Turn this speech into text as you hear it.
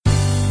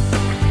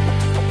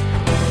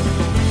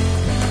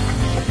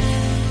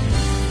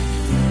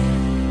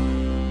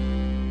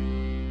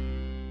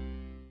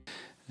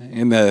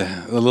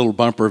the little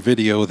bumper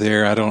video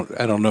there, I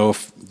don't know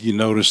if you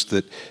noticed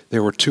that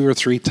there were 2 or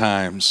 3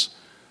 times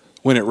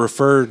when it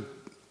referred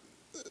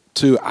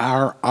to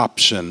our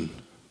option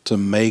to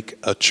make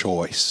a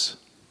choice.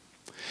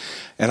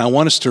 And I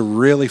want us to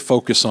really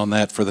focus on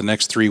that for the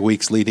next 3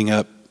 weeks leading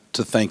up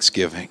to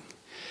Thanksgiving.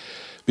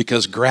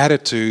 Because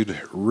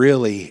gratitude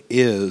really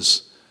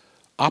is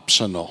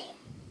optional.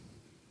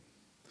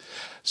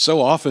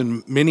 So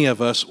often, many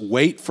of us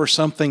wait for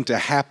something to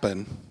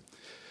happen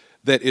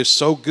that is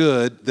so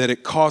good that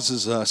it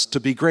causes us to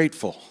be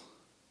grateful.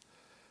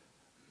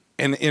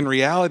 And in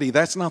reality,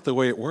 that's not the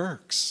way it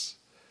works.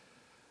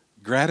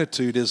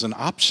 Gratitude is an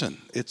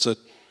option. It's a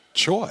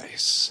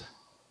choice.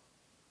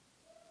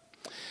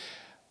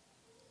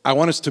 I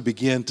want us to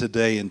begin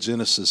today in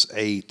Genesis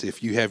 8.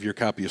 If you have your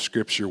copy of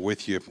Scripture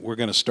with you, we're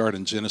going to start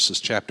in Genesis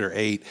chapter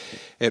 8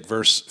 at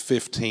verse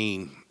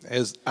 15.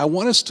 As I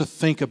want us to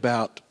think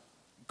about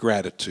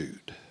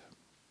gratitude.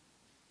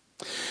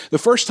 The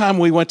first time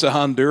we went to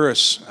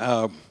Honduras,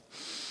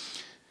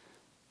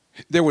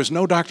 there was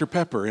no Dr.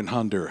 Pepper in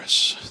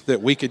Honduras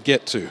that we could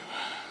get to.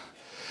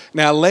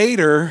 Now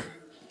later,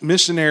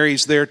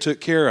 missionaries there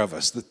took care of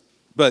us.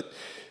 But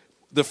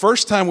the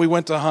first time we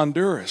went to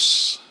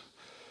Honduras,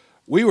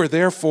 we were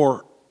there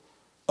for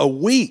a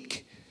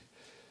week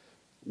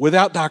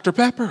without Dr.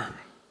 Pepper.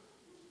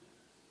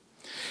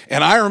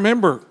 And I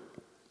remember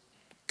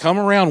come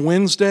around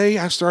Wednesday,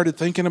 I started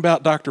thinking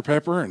about Dr.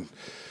 Pepper, and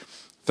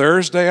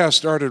Thursday I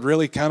started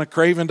really kind of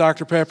craving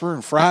Dr. Pepper,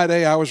 and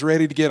Friday I was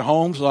ready to get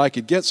home so I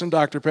could get some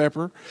Dr.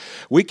 Pepper.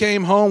 We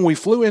came home, we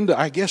flew into,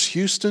 I guess,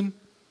 Houston,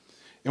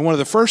 and one of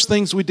the first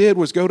things we did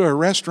was go to a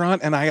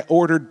restaurant, and I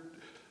ordered,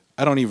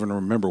 I don't even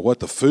remember what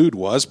the food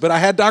was, but I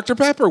had Dr.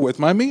 Pepper with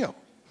my meal.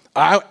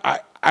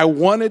 I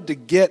wanted to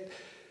get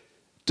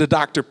to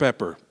Dr.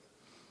 Pepper.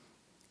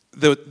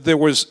 I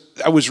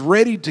was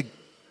ready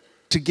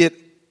to get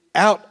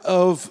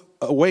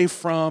away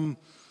from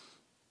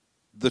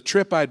the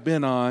trip I'd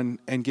been on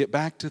and get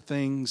back to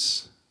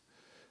things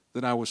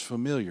that I was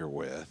familiar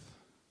with.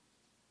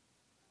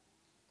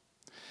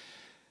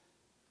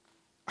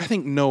 I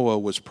think Noah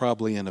was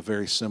probably in a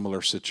very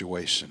similar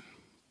situation.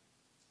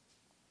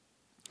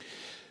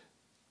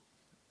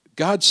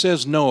 God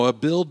says, Noah,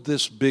 build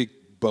this big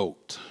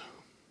boat.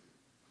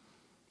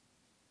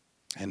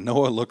 And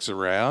Noah looks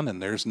around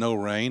and there's no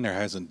rain. There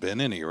hasn't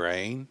been any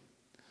rain.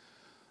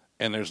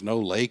 And there's no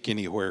lake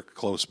anywhere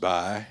close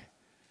by.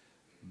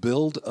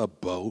 Build a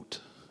boat.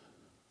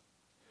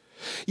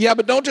 Yeah,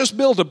 but don't just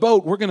build a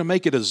boat. We're going to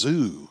make it a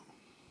zoo.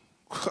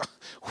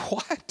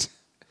 What?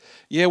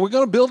 Yeah, we're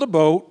going to build a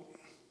boat.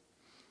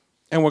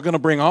 And we're going to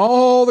bring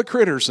all the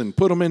critters and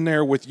put them in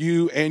there with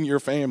you and your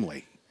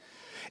family.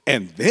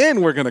 And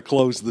then we're going to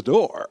close the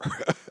door.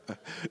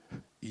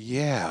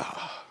 Yeah.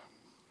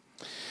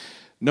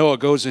 Noah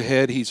goes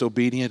ahead. He's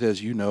obedient,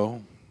 as you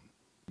know.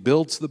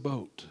 Builds the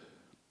boat.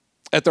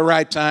 At the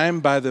right time,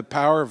 by the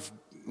power of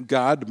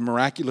God,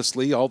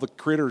 miraculously, all the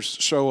critters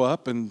show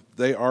up and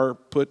they are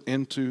put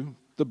into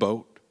the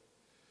boat.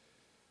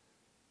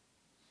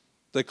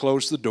 They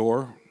close the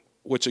door,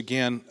 which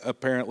again,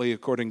 apparently,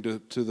 according to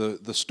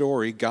the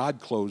story, God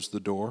closed the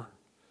door.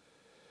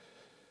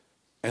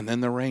 And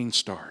then the rain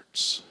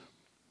starts.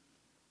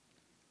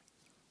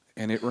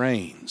 And it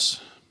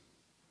rains.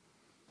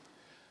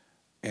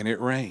 And it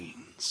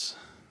rains.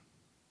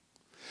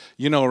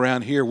 You know,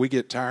 around here, we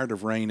get tired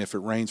of rain. If it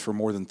rains for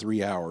more than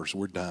 3 hours,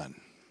 we're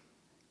done.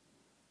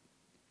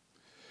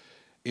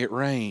 It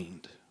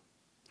rained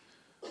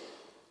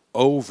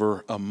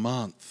over a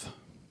month.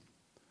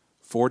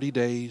 40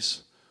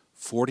 days,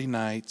 40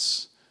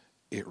 nights,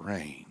 it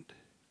rained.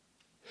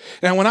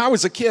 Now, when I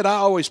was a kid, I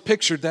always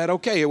pictured that,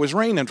 okay, it was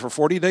raining for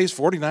 40 days,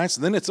 40 nights,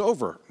 and then it's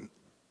over.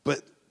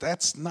 But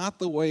that's not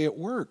the way it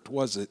worked,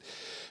 was it?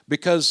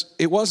 Because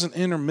it wasn't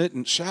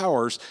intermittent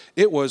showers.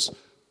 It was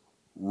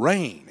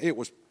rain. It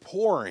was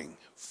pouring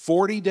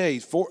 40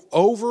 days, for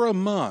over a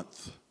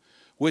month,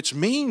 which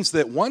means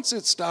that once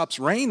it stops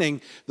raining,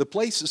 the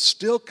place is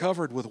still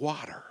covered with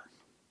water.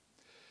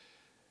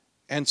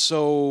 And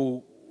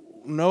so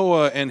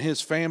Noah and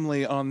his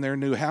family on their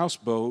new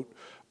houseboat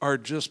are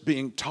just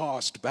being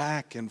tossed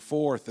back and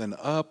forth and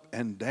up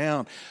and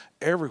down,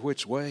 every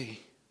which way.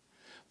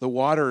 The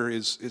water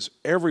is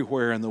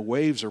everywhere and the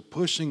waves are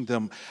pushing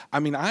them. I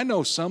mean, I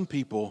know some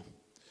people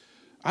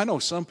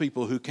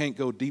who can't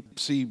go deep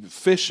sea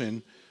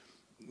fishing,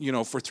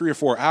 for 3 or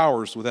 4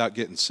 hours without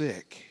getting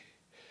sick.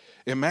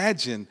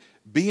 Imagine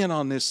being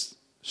on this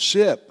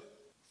ship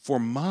for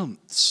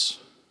months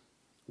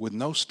with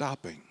no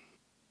stopping.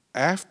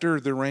 After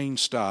the rain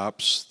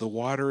stops, the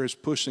water is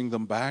pushing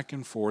them back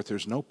and forth.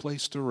 There's no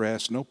place to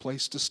rest, no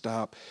place to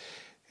stop.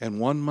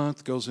 And 1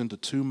 month goes into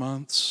 2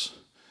 months,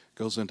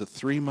 goes into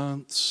 3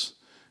 months,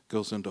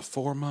 goes into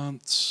 4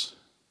 months.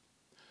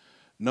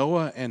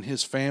 Noah and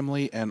his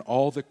family and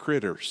all the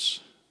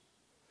critters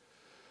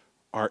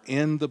are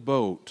in the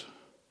boat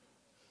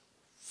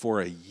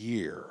for a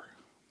year.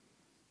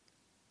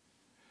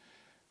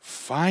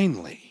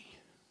 Finally,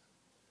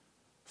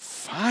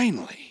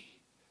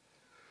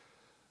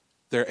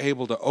 they're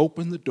able to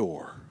open the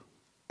door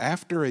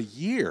after a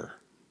year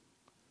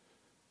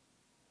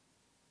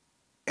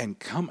and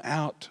come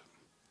out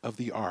of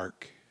the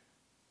ark.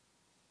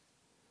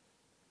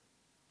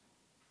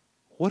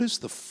 What is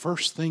the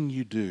first thing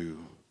you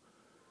do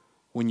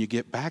when you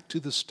get back to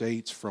the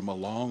States from a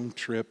long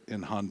trip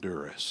in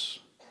Honduras?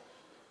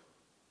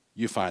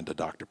 You find a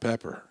Dr.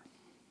 Pepper.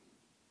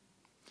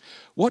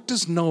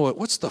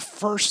 What's the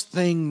first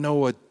thing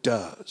Noah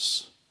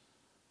does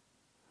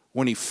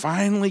when he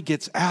finally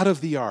gets out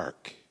of the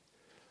ark,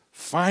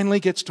 finally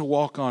gets to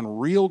walk on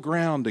real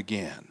ground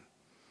again?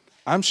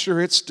 I'm sure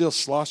it's still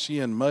sloshy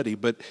and muddy,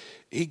 but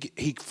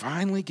he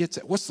finally gets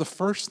it. What's the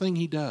first thing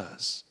he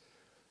does?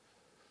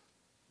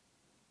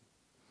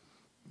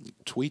 He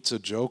tweets a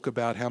joke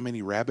about how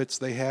many rabbits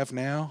they have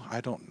now.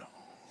 I don't know.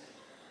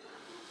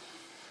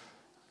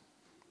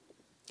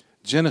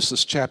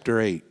 Genesis chapter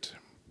 8.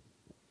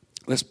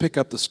 Let's pick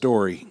up the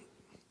story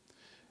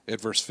at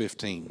verse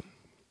 15.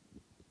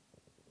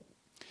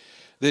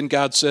 Then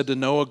God said to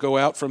Noah, go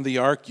out from the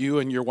ark, you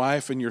and your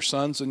wife and your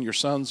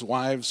sons'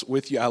 wives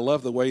with you. I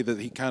love the way that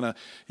he kind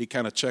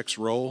of checks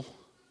roll.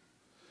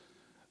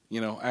 You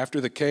know, after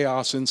the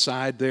chaos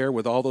inside there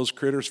with all those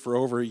critters for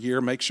over a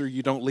year, make sure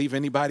you don't leave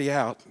anybody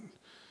out.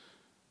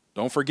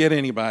 Don't forget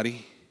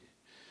anybody.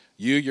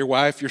 You, your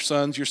wife, your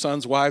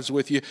sons' wives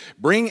with you.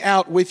 Bring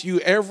out with you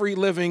every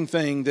living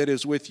thing that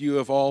is with you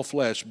of all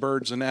flesh,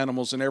 birds and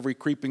animals and every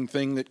creeping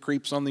thing that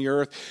creeps on the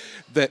earth,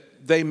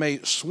 that they may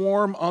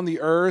swarm on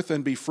the earth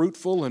and be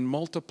fruitful and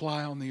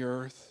multiply on the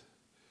earth.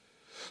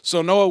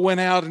 So Noah went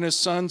out, and his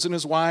sons and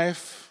his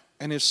wife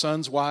and his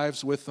sons'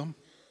 wives with them.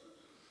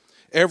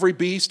 Every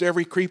beast,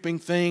 every creeping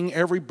thing,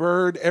 every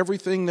bird,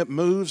 everything that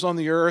moves on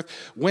the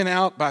earth went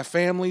out by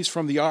families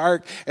from the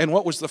ark. And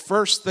what was the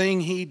first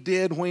thing he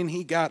did when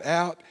he got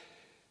out?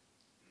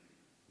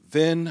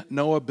 Then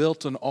Noah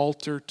built an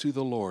altar to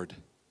the Lord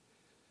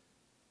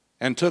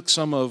and took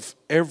some of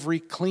every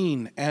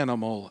clean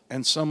animal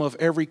and some of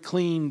every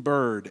clean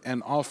bird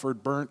and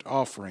offered burnt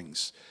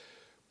offerings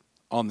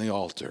on the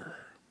altar.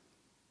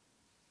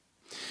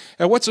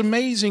 And what's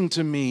amazing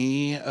to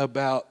me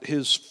about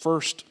his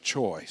first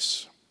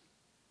choice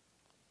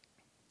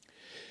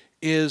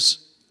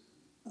is,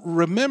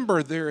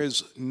 remember, there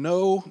is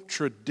no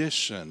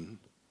tradition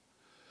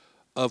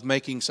of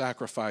making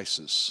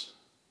sacrifices.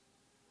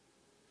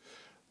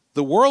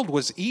 The world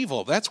was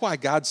evil. That's why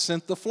God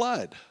sent the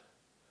flood.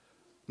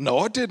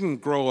 Noah didn't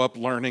grow up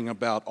learning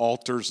about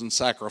altars and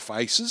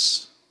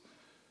sacrifices.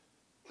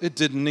 It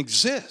didn't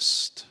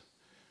exist.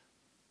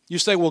 You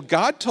say, well,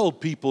 God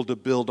told people to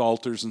build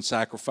altars and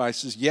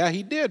sacrifices. Yeah,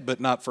 he did, but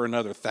not for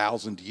another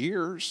 1,000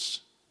 years.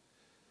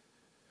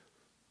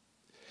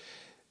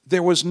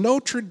 There was no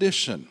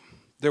tradition.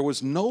 There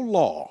was no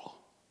law.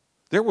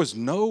 There was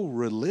no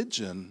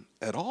religion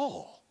at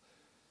all.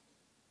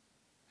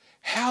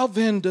 How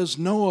then does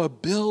Noah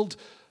build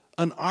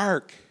an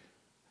ark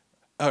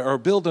or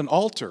build an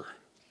altar,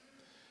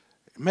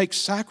 make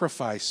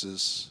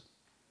sacrifices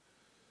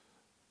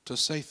to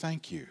say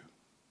thank you?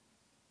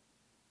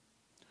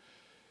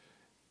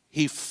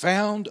 He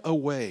found a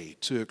way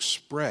to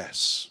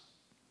express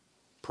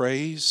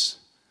praise,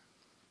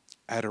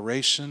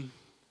 adoration,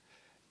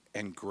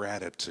 and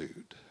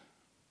gratitude.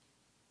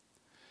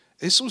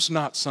 This was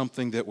not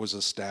something that was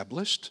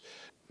established.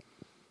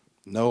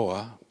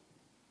 Noah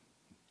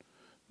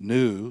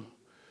knew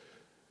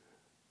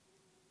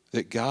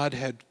that God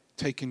had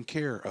taken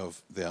care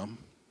of them,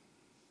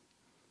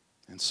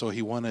 and so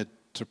he wanted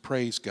to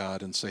praise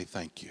God and say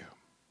thank you.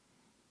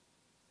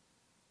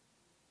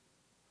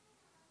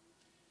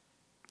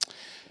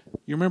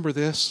 You remember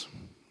this?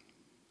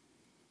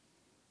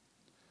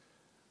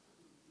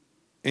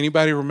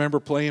 Anybody remember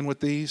playing with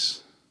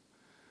these?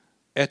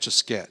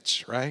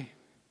 Etch-a-sketch, right?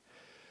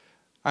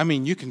 I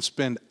mean, you can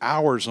spend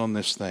hours on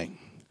this thing.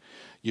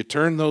 You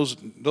turn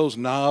those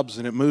knobs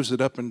and it moves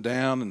it up and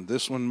down, and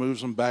this one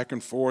moves them back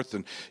and forth,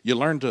 and you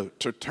learn to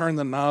turn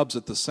the knobs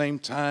at the same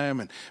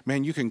time, and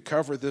man, you can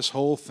cover this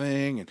whole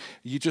thing, and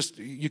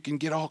you can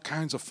get all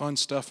kinds of fun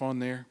stuff on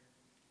there.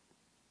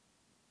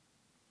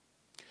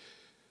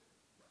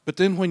 But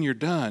then when you're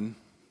done,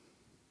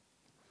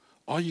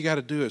 all you got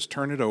to do is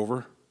turn it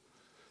over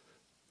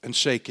and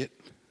shake it,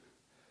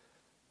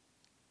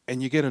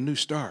 and you get a new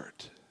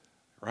start,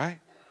 right?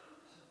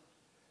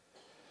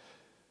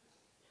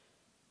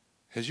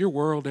 Has your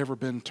world ever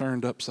been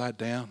turned upside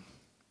down?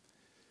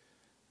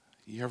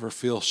 You ever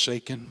feel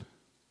shaken?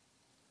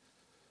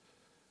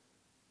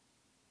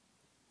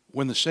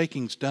 When the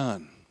shaking's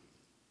done,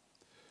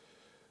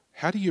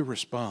 how do you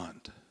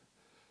respond?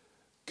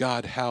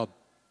 God, how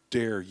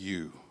dare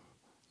you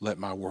let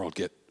my world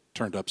get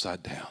turned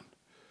upside down?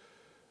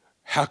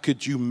 How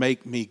could you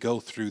make me go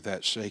through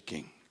that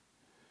shaking?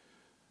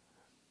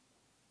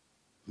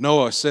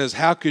 Noah says,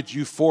 how could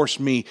you force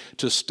me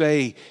to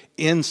stay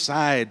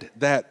inside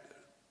that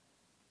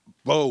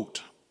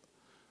boat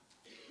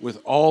with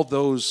all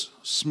those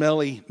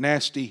smelly,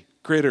 nasty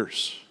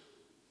critters?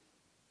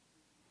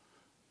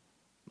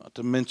 Not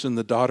to mention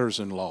the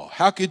daughters-in-law.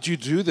 How could you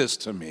do this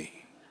to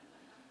me?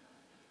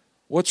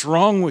 What's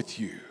wrong with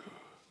you?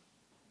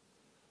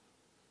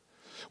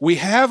 We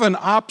have an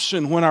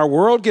option when our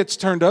world gets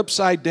turned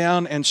upside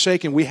down and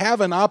shaken. We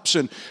have an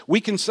option. We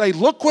can say,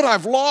 look what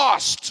I've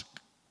lost.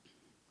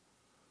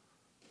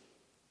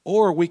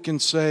 Or we can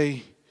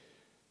say,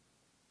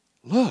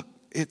 look,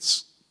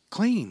 it's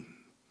clean.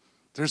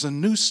 There's a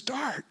new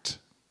start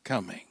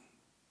coming.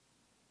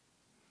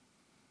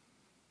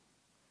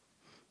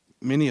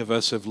 Many of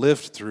us have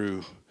lived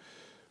through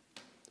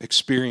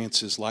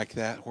experiences like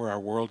that where our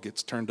world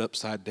gets turned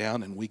upside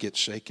down and we get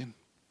shaken.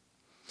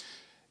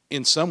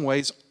 In some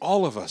ways,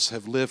 all of us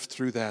have lived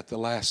through that the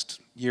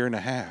last year and a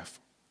half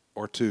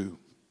or two.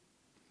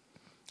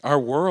 Our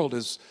world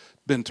has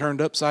been turned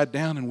upside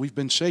down and we've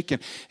been shaken,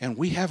 and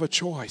we have a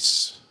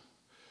choice.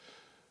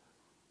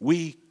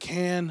 We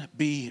can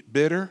be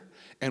bitter,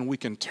 and we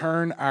can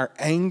turn our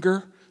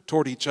anger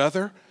toward each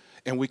other,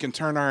 and we can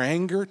turn our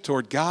anger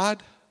toward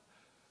God,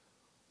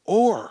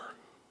 or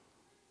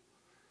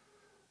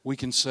we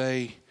can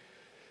say,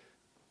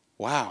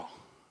 wow,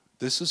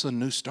 this is a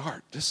new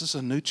start. This is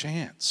a new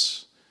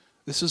chance.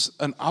 This is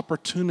an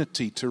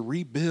opportunity to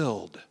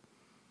rebuild.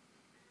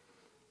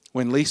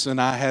 When Lisa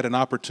and I had an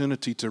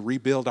opportunity to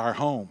rebuild our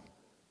home,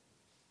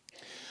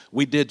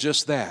 we did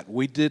just that.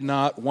 We did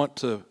not want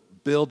to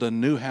build a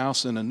new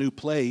house in a new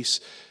place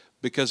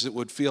because it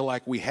would feel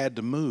like we had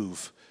to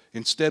move.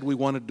 Instead, we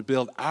wanted to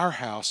build our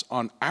house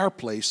on our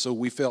place so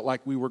we felt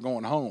like we were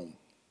going home.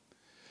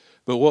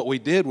 But what we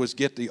did was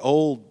get the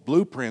old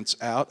blueprints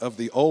out of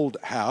the old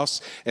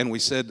house, and we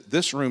said,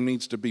 this room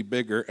needs to be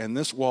bigger, and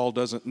this wall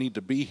doesn't need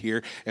to be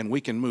here, and we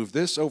can move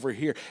this over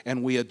here.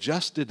 And we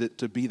adjusted it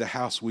to be the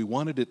house we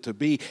wanted it to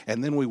be,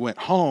 and then we went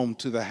home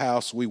to the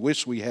house we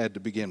wish we had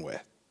to begin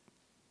with.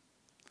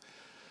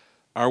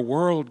 Our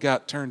world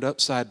got turned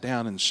upside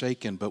down and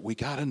shaken, but we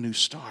got a new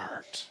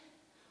start.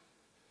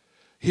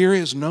 Here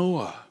is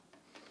Noah.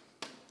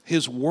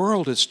 His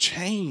world has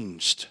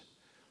changed,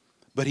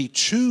 but he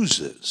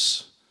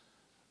chooses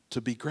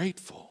to be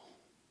grateful.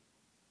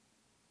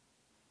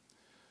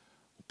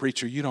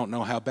 Preacher, you don't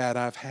know how bad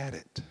I've had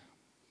it.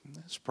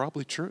 That's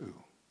probably true.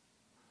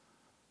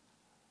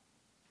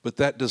 But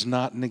that does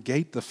not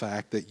negate the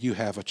fact that you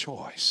have a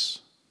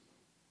choice.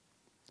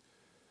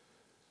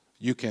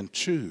 You can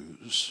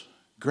choose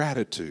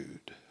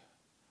gratitude.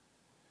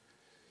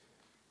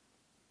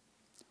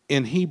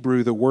 In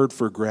Hebrew, the word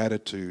for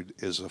gratitude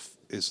is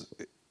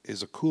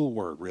a cool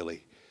word,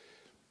 really.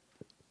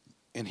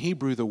 In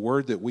Hebrew, the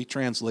word that we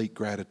translate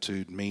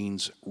gratitude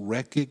means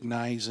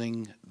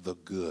recognizing the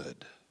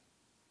good.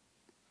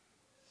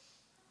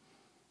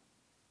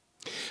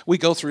 We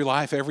go through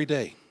life every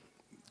day.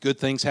 Good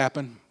things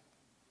happen,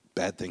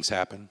 bad things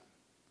happen.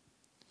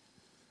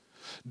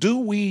 Do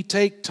we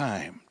take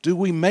time? Do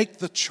we make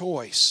the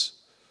choice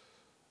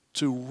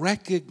to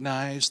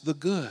recognize the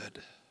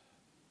good?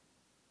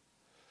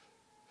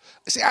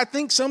 See, I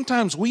think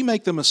sometimes we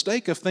make the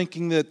mistake of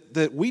thinking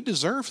that we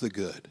deserve the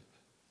good.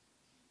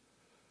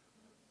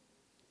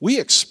 We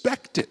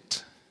expect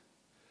it.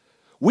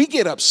 We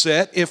get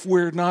upset if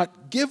we're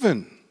not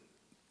given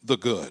the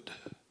good.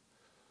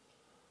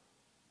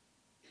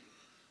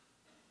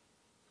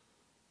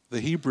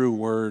 The Hebrew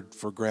word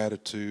for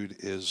gratitude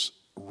is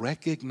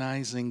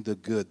recognizing the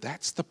good.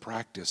 That's the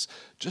practice.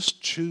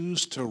 Just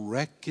choose to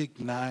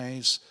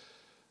recognize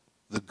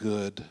the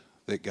good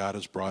that God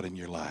has brought in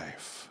your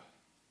life.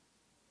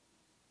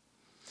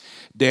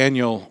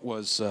 Daniel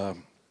was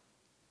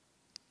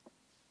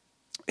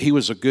he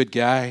was a good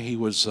guy. He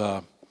was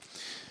a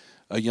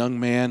young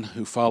man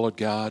who followed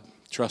God,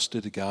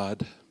 trusted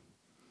God.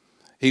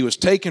 He was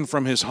taken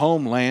from his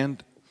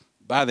homeland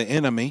by the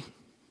enemy,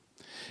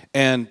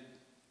 and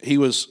he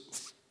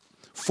was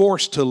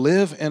forced to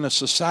live in a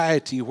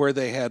society where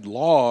they had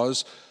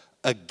laws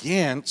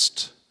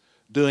against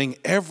doing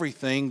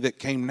everything that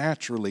came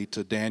naturally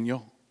to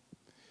Daniel.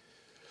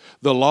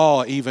 The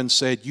law even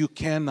said you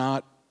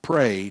cannot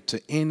pray to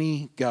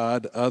any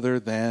god other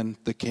than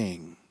the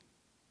king.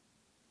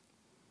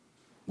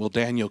 Well,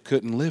 Daniel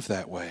couldn't live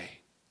that way.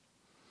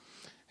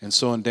 And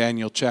so in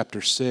Daniel chapter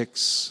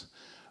 6,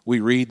 we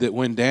read that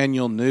when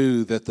Daniel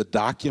knew that the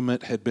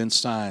document had been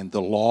signed,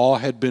 the law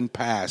had been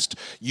passed,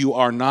 you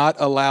are not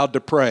allowed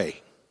to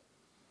pray.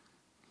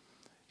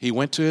 He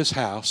went to his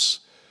house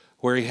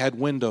where he had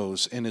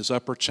windows in his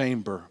upper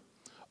chamber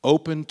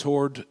open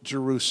toward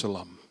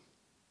Jerusalem.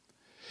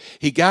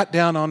 He got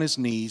down on his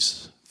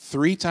knees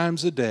 3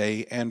 times a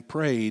day and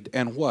prayed,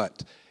 and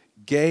what?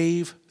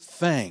 Gave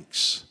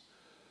thanks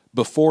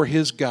before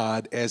his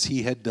God as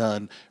he had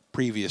done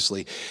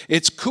previously.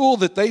 It's cool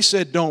that they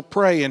said don't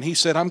pray, and he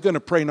said, I'm going to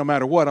pray no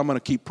matter what. I'm going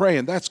to keep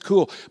praying. That's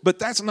cool. But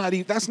that's not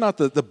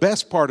the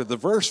best part of the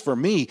verse for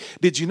me.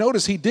 Did you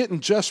notice he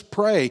didn't just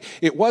pray?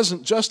 It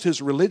wasn't just his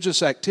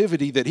religious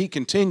activity that he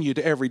continued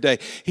every day.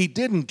 He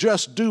didn't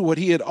just do what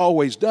he had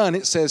always done.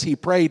 It says he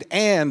prayed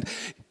and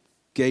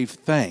gave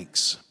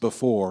thanks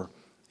before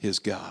his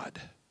God.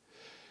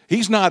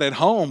 He's not at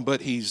home,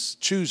 but he's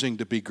choosing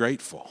to be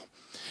grateful.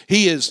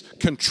 He is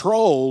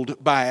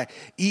controlled by an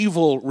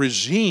evil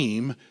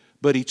regime,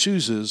 but he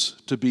chooses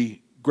to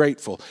be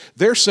grateful.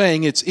 They're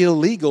saying it's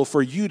illegal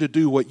for you to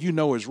do what you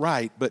know is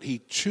right, but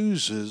he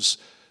chooses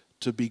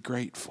to be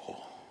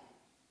grateful.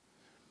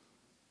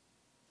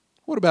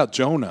 What about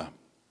Jonah?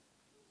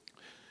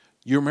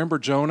 You remember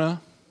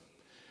Jonah?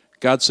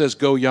 God says,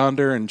 go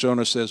yonder, and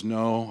Jonah says,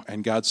 no.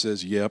 And God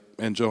says, yep.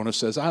 And Jonah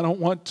says, I don't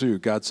want to.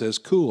 God says,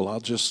 cool, I'll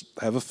just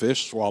have a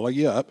fish swallow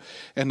you up,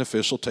 and the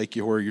fish will take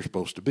you where you're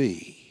supposed to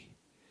be.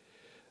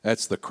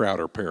 That's the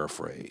Crowder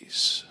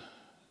paraphrase.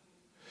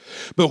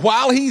 But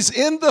while he's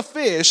in the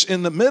fish,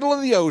 in the middle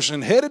of the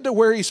ocean, headed to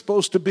where he's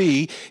supposed to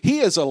be,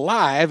 he is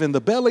alive in the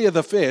belly of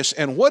the fish.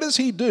 And what does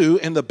he do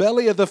in the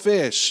belly of the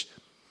fish?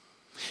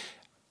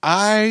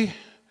 I,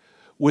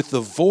 with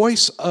the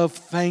voice of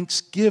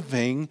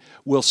thanksgiving,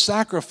 will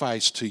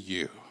sacrifice to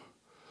you.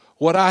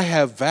 What I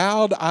have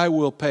vowed I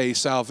will pay.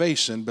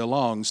 Salvation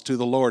belongs to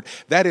the Lord.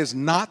 That is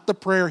not the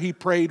prayer he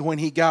prayed when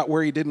he got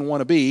where he didn't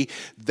want to be.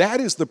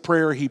 That is the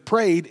prayer he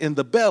prayed in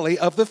the belly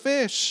of the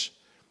fish.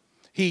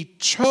 He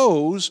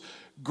chose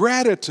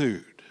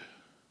gratitude.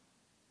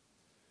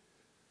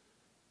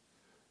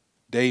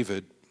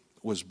 David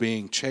was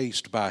being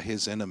chased by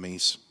his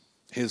enemies.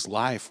 His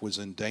life was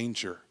in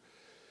danger.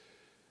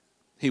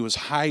 He was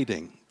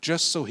hiding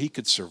just so he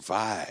could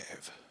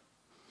survive.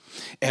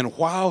 And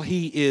while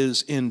he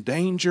is in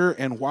danger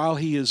and while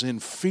he is in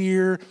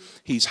fear,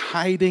 he's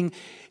hiding,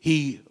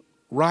 he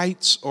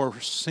writes or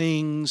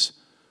sings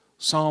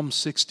Psalm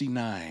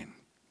 69.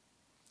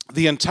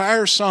 The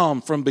entire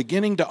psalm, from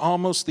beginning to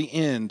almost the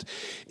end,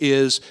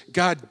 is,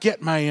 God, get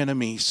my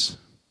enemies.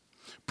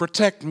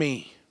 Protect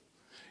me.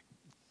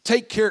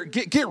 Take care,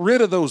 get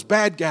rid of those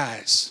bad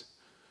guys.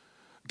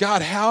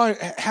 God,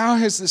 how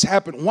has this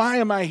happened? Why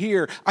am I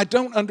here? I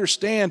don't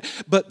understand.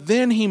 But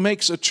then he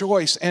makes a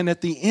choice, and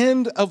at the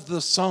end of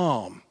the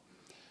psalm,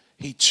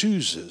 he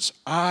chooses,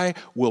 I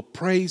will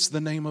praise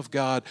the name of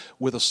God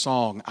with a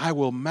song. I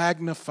will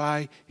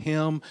magnify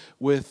him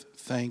with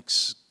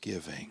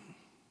thanksgiving.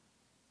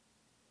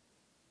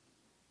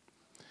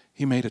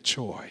 He made a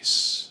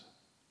choice.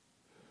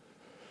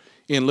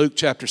 In Luke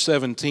chapter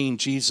 17,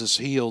 Jesus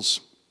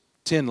heals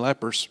 10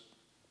 lepers.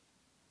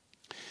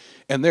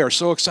 And they are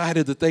so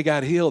excited that they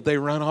got healed, they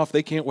run off.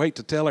 They can't wait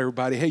to tell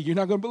everybody, hey, you're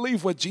not going to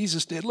believe what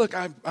Jesus did. Look,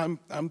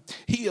 I'm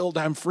healed.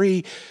 I'm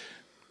free.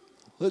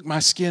 Look, my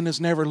skin has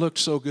never looked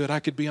so good. I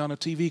could be on a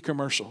TV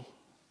commercial.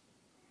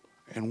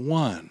 And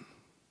one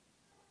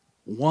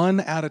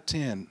out of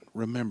 10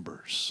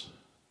 remembers.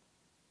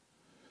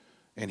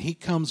 And he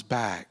comes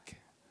back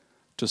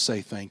to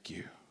say thank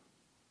you.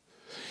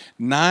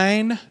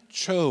 9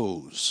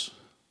 chose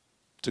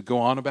to go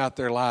on about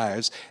their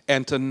lives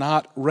and to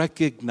not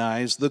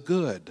recognize the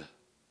good.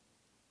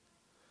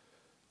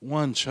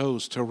 1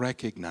 chose to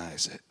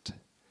recognize it.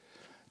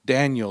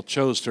 Daniel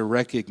chose to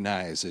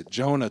recognize it.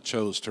 Jonah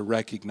chose to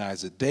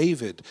recognize it.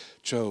 David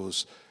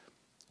chose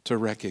to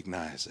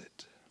recognize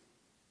it.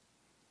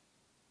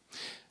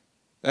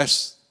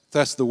 That's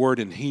the word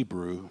in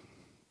Hebrew.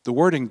 The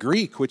word in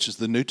Greek, which is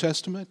the New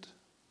Testament,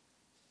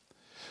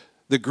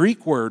 the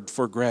Greek word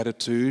for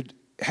gratitude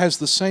has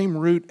the same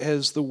root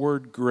as the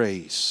word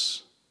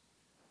grace.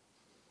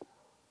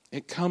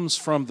 It comes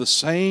from the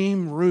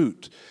same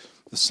root,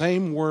 the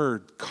same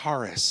word,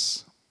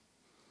 charis.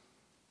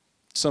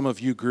 Some of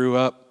you grew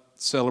up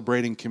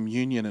celebrating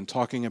communion and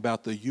talking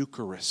about the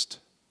Eucharist.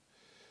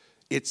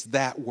 It's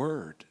that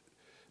word.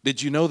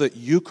 Did you know that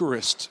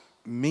Eucharist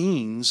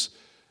means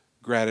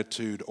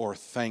gratitude or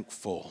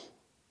thankful?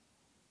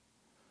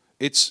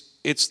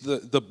 It's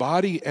the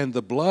body and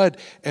the blood,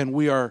 and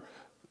we are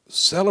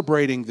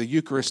celebrating the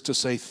Eucharist to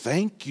say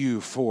thank you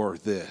for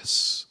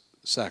this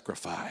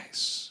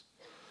sacrifice.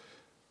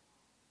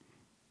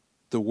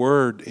 The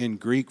word in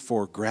Greek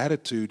for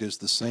gratitude is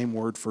the same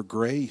word for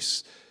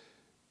grace.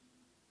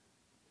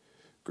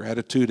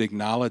 Gratitude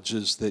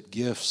acknowledges that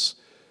gifts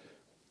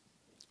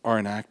are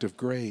an act of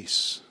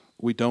grace.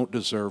 We don't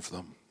deserve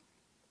them.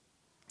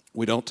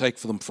 We don't take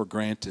them for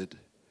granted.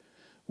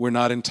 We're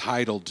not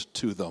entitled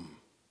to them.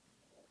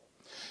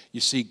 You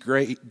see,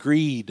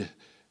 greed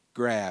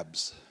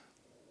grabs.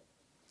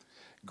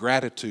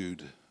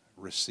 Gratitude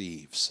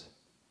receives.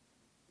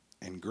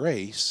 And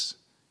grace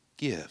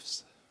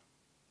gives.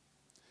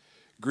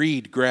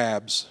 Greed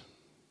grabs.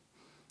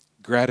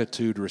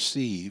 Gratitude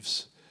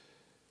receives.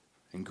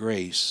 And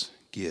grace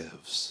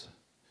gives.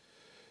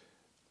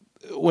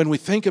 When we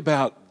think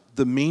about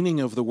the meaning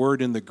of the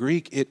word in the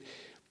Greek,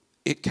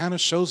 it kind of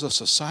shows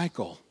us a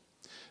cycle.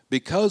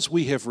 Because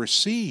we have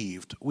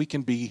received, we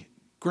can be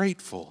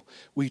grateful.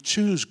 We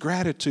choose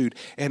gratitude.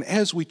 And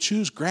as we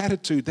choose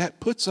gratitude,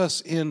 that puts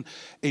us in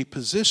a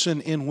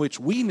position in which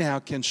we now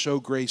can show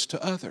grace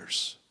to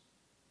others.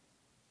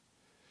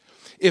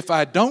 If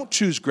I don't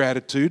choose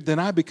gratitude, then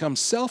I become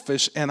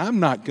selfish and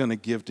I'm not going to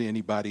give to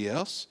anybody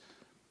else.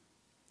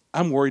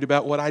 I'm worried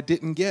about what I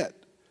didn't get.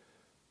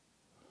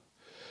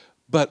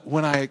 But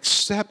when I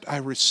accept, I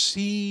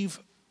receive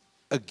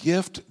a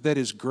gift that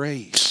is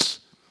grace.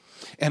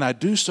 And I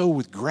do so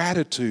with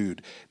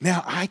gratitude.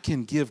 Now I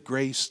can give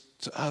grace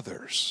to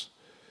others.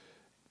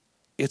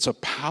 It's a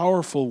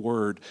powerful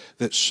word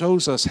that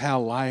shows us how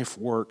life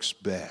works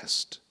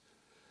best.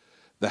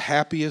 The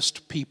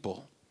happiest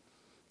people,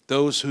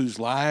 those whose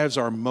lives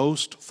are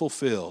most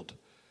fulfilled,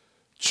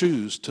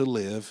 choose to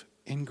live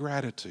in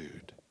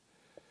gratitude.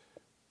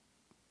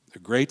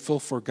 They're grateful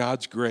for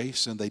God's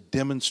grace, and they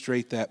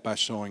demonstrate that by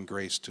showing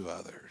grace to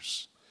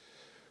others.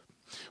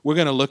 We're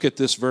going to look at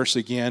this verse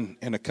again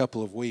in a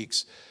couple of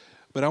weeks,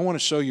 but I want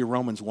to show you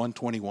Romans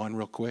 1:21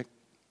 real quick.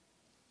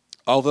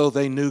 Although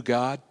they knew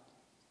God,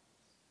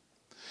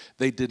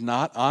 they did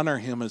not honor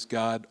him as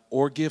God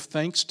or give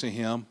thanks to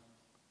him,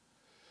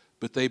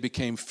 but they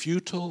became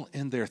futile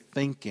in their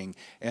thinking,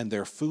 and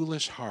their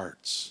foolish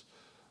hearts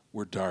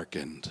were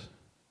darkened.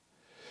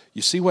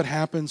 You see what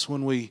happens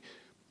when we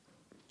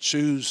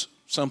choose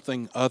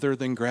something other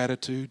than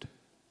gratitude?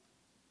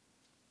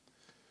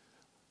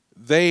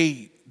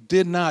 They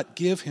did not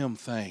give him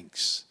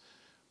thanks,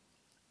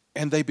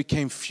 and they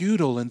became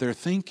futile in their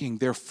thinking.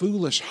 Their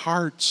foolish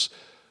hearts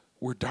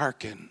were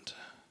darkened.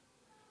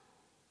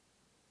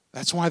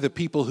 That's why the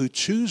people who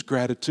choose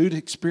gratitude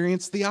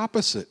experience the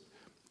opposite.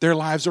 Their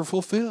lives are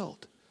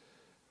fulfilled.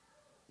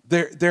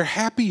 They're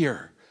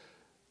happier.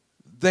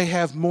 They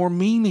have more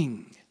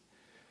meaning.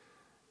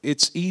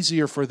 It's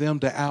easier for them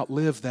to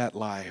outlive that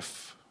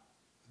life.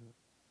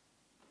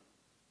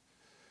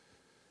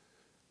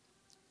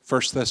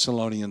 1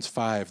 Thessalonians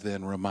 5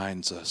 then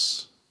reminds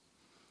us,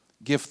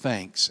 give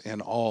thanks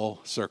in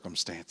all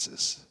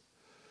circumstances,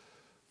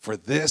 for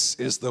this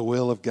is the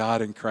will of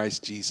God in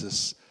Christ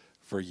Jesus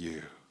for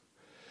you.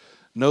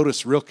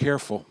 Notice real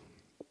careful,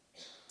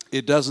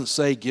 it doesn't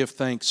say give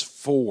thanks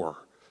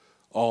for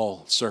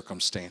all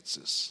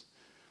circumstances,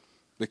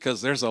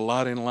 because there's a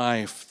lot in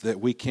life that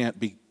we can't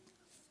be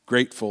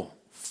grateful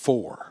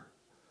for.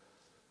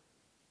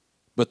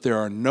 But there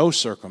are no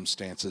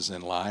circumstances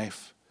in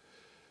life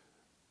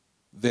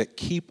that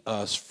keep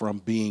us from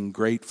being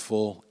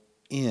grateful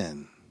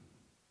in.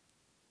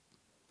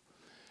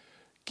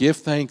 Give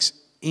thanks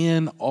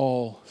in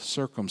all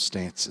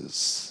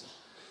circumstances,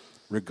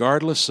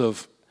 regardless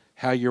of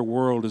how your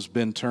world has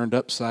been turned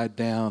upside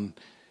down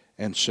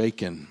and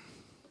shaken.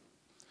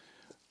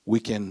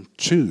 We can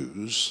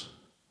choose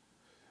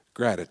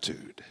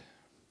gratitude.